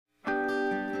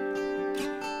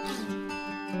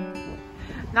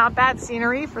Not bad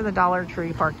scenery for the Dollar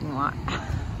Tree parking lot.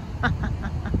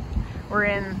 We're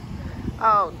in,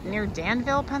 oh, near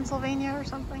Danville, Pennsylvania or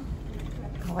something.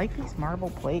 I like these marble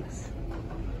plates.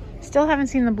 Still haven't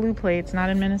seen the blue plates. Not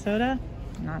in Minnesota,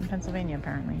 not in Pennsylvania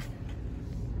apparently.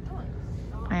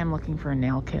 I am looking for a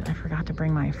nail kit. I forgot to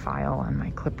bring my file and my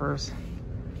clippers.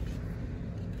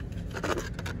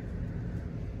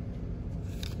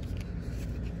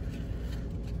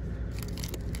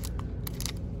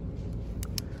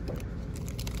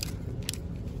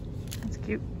 That's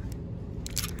cute.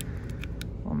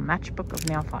 Little matchbook of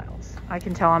nail files. I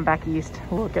can tell I'm back east.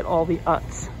 Look at all the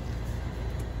Utz.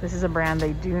 This is a brand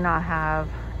they do not have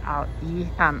out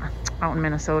in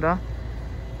Minnesota,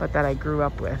 but that I grew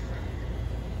up with.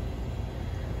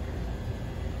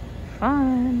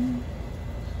 Fun.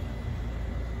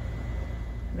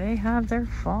 They have their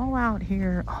fall out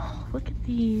here. Oh, look at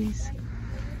these.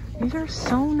 These are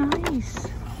so nice.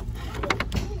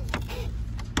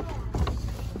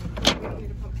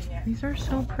 These are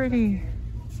so pretty.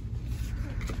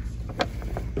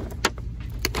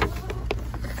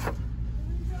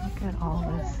 Look at all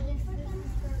this.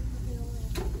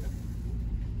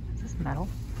 Is this metal?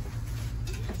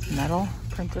 It's metal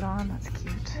printed on. That's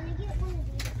cute.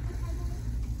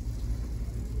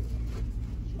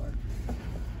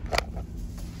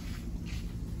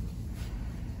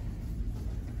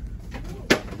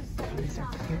 These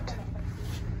are cute.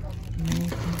 Many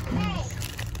things.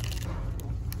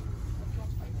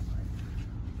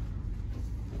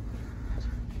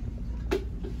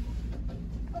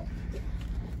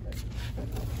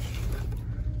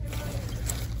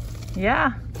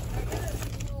 Yeah.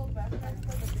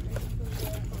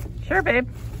 Sure, babe.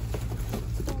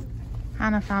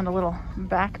 Hannah found a little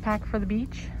backpack for the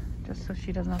beach, just so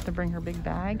she doesn't have to bring her big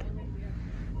bag.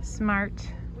 Smart.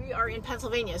 We are in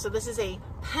Pennsylvania, so this is a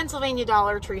Pennsylvania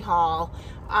Dollar Tree haul.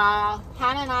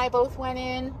 Hannah and I both went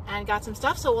in and got some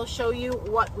stuff, so we'll show you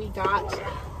what we got.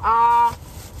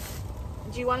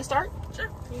 Do you want to start?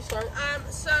 Sure. You start.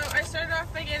 So I started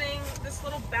off by getting this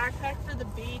little backpack for the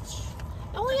beach.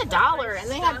 Only $1, and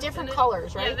they have different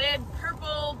colors, right? Yeah, they had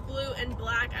purple, blue, and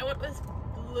black. I went with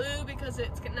blue because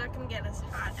it's not going to get as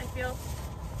hot, I feel.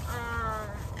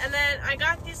 And then I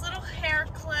got these little hair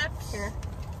clips. Here.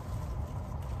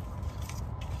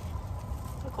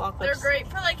 They're great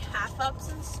for like half-ups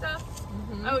and stuff.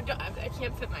 Mm-hmm. I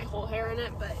can't fit my whole hair in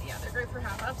it, but yeah, they're great for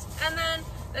half-ups. And then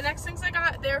the next things I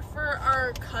got, they're for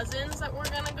our cousins that we're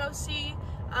going to go see.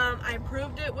 I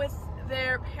approved it with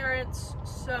their parents,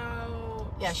 so...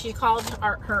 Yeah, she called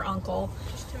her uncle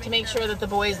to make sure that the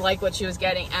boys like what she was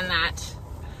getting and that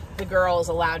the girl is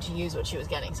allowed to use what she was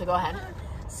getting. So go ahead.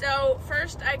 So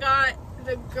first I got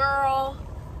the girl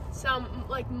some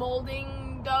like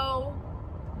molding dough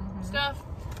stuff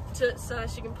so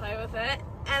that she can play with it.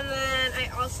 And then I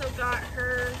also got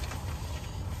her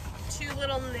 2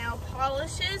 little nail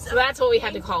polishes. So that's what we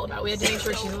had to call about. We had to make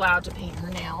sure she's allowed to paint her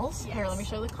nails. Yes. Here, let me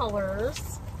show the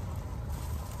colors.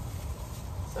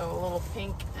 So a little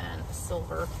pink and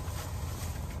silver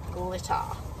glitter.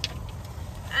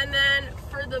 And then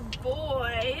for the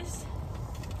boys,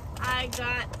 I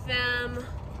got them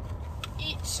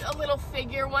each a little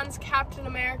figure. One's Captain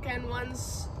America and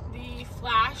one's the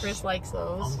Flash. Chris likes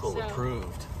those. Uncle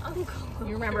approved. Uncle.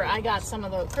 You remember, I got some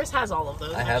of those. Chris has all of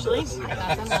those, I have actually. those. I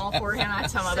got them all for him at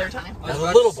some other time. And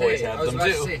the little boys have them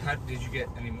too. Did you get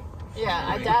any more?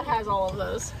 Yeah, Dad has all of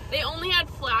those. They only had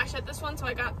Flash at this one, so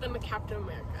I got them a Captain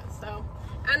America. So,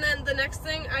 and then the next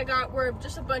thing I got were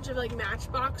just a bunch of like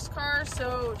Matchbox cars.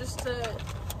 So just to.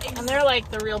 And they're like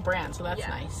the real brand, so that's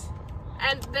nice.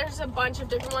 And there's a bunch of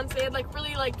different ones. They had like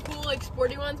really like cool like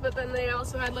sporty ones, but then they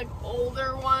also had like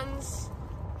older ones.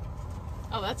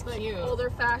 Oh, that's like cute. Older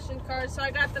fashioned cars. So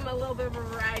I got them a little bit of a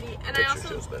variety, and I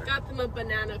also got them a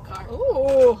banana car.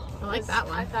 Ooh, I like that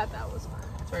one. I thought that was fun.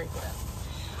 It's very cool.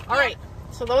 All right,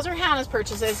 so those are Hannah's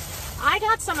purchases. I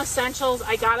got some essentials.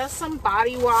 I got us some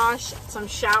body wash, some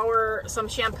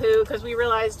shampoo, because we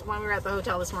realized when we were at the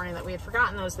hotel this morning that we had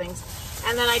forgotten those things.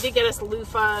 And then I did get us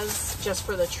loofahs just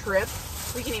for the trip.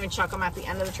 We can even chuck them at the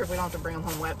end of the trip. We don't have to bring them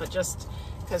home wet, but just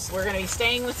because we're going to be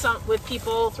staying with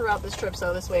people throughout this trip,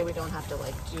 so this way we don't have to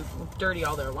like dirty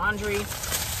all their laundry.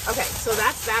 Okay, so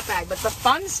that's that bag. But the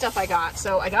fun stuff I got,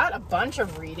 so I got a bunch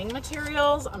of reading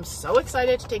materials. I'm so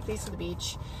excited to take these to the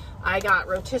beach. I got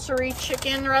rotisserie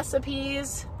chicken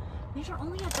recipes. These are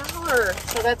only $1.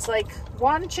 So that's like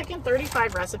 1 chicken,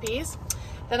 35 recipes.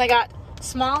 Then I got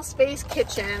small space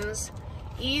kitchens,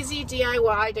 easy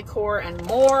DIY decor and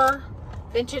more,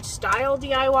 vintage style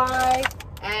DIY,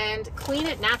 and clean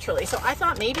it naturally. So I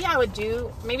thought maybe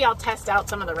I'll test out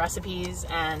some of the recipes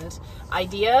and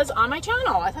ideas on my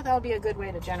channel. I thought that would be a good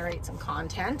way to generate some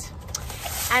content.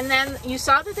 And then you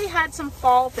saw that they had some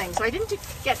fall things. So I didn't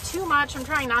get too much. I'm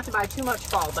trying not to buy too much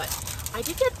fall, but I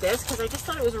did get this because I just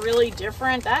thought it was really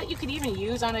different. That you could even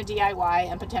use on a DIY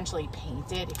and potentially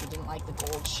paint it if you didn't like the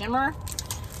gold shimmer.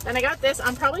 Then I got this.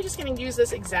 I'm probably just going to use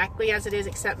this exactly as it is,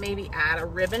 except maybe add a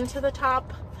ribbon to the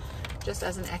top just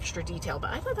as an extra detail.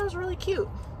 But I thought that was really cute.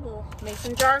 Little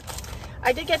mason jar.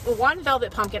 I did get the one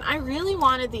velvet pumpkin. I really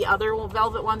wanted the other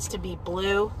velvet ones to be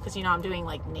blue because, you know, I'm doing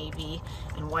like navy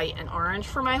and white and orange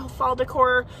for my fall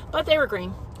decor, but they were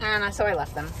green, and so I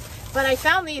left them. But I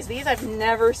found these. These I've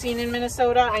never seen in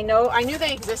Minnesota. I knew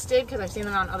they existed because I've seen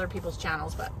them on other people's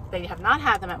channels, but they have not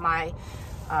had them at my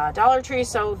Dollar Tree.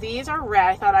 So these are red.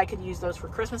 I thought I could use those for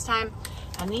Christmas time.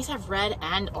 And these have red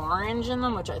and orange in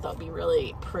them, which I thought would be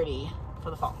really pretty for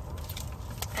the fall.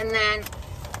 And then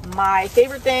my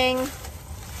favorite thing,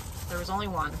 there was only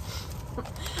one.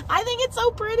 I think it's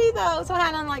so pretty though. So Hannah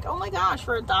and I'm like, oh my gosh,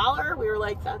 for $1, we were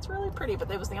like, that's really pretty,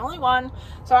 but it was the only one.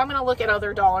 So I'm gonna look at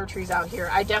other Dollar Trees out here.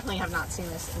 I definitely have not seen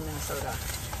this in Minnesota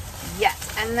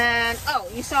yet. And then, oh,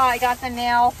 you saw I got the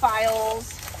nail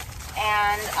files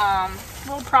and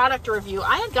little product review.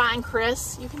 I had gotten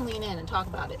Chris, you can lean in and talk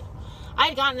about it. I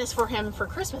had gotten this for him for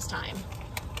Christmas time.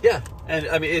 Yeah, and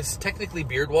I mean, it's technically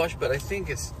beard wash, but I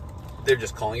think they're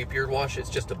just calling it beard wash. It's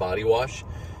just a body wash.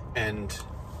 And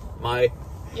my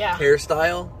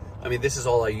hairstyle, I mean, this is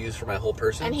all I use for my whole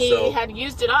person. And he had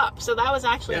used it up, so that was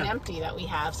actually an empty that we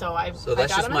have. So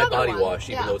that's just my body wash,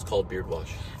 even though it's called beard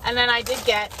wash. And then I did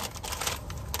get,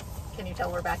 can you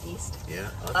tell we're back east? Yeah.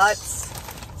 Utz.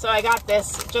 So I got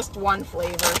this, just one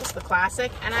flavor, just the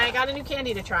classic. And I got a new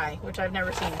candy to try, which I've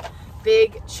never seen.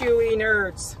 Big Chewy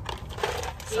Nerds.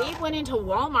 Gabe went into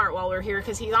Walmart while we were here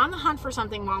because he's on the hunt for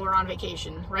something while we're on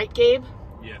vacation. Right, Gabe?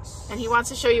 Yes. And he wants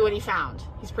to show you what he found.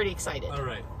 He's pretty excited. All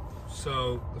right.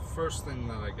 So the first thing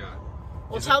that I got.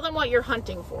 Well, tell them what you're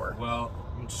hunting for. Well,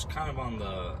 I'm just kind of on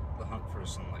the hunt for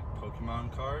some like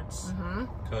Pokemon cards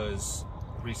because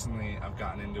recently I've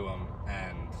gotten into them,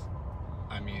 and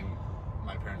I mean,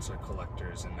 my parents are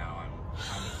collectors, and now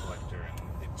I'm a collector,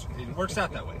 and it works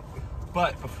out that way.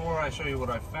 But before I show you what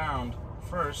I found,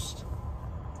 first,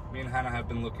 me and Hannah have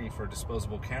been looking for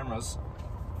disposable cameras.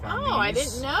 Found these. I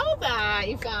didn't know that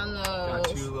you found those. Got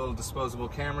 2 little disposable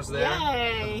cameras there.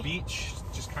 Yay. For the beach,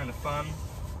 just kind of fun.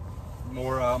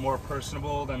 More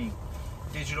personable than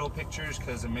digital pictures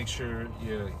because it makes sure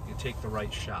you take the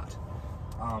right shot.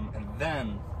 And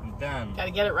then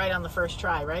gotta get it right on the first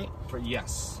try, right?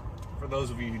 For those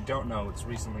of you who don't know, it's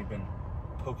recently been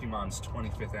Pokemon's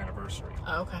 25th anniversary.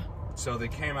 Oh, okay. So they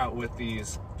came out with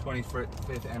these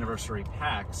 25th anniversary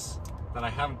packs that I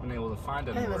haven't been able to find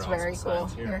anywhere else. That's very cool.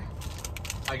 Here.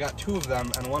 I got 2 of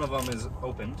them, and one of them is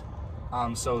opened.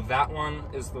 So that one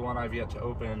is the one I've yet to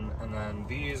open, and then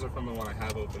these are from the one I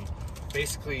have opened.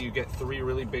 Basically, you get 3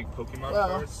 really big Pokemon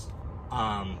cards.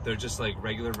 They're just like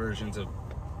regular versions of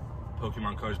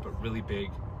Pokemon cards, but really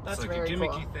big. That's it's like very a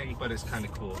gimmicky cool. thing, but it's kind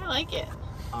of cool. I like it.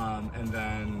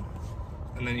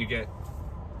 And then you get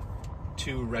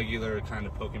 2 regular kind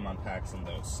of Pokemon packs in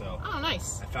those. So oh,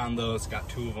 nice. I found those, got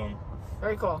 2 of them.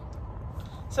 Very cool.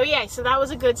 So yeah, so that was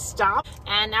a good stop.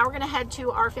 And now we're gonna head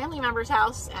to our family member's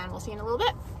house, and we'll see you in a little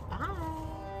bit.